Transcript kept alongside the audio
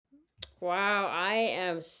Wow, I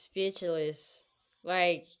am speechless.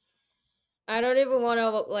 Like, I don't even want to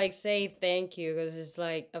like say thank you because it's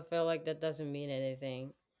like I feel like that doesn't mean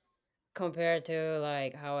anything compared to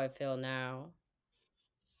like how I feel now.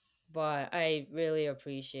 But I really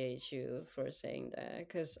appreciate you for saying that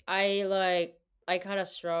because I kind of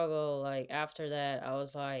struggle. Like after that, I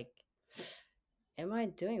was like, "Am I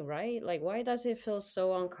doing right? Like, why does it feel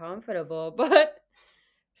so uncomfortable?" But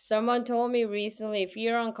someone told me recently, if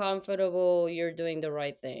you're uncomfortable, you're doing the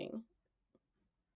right thing.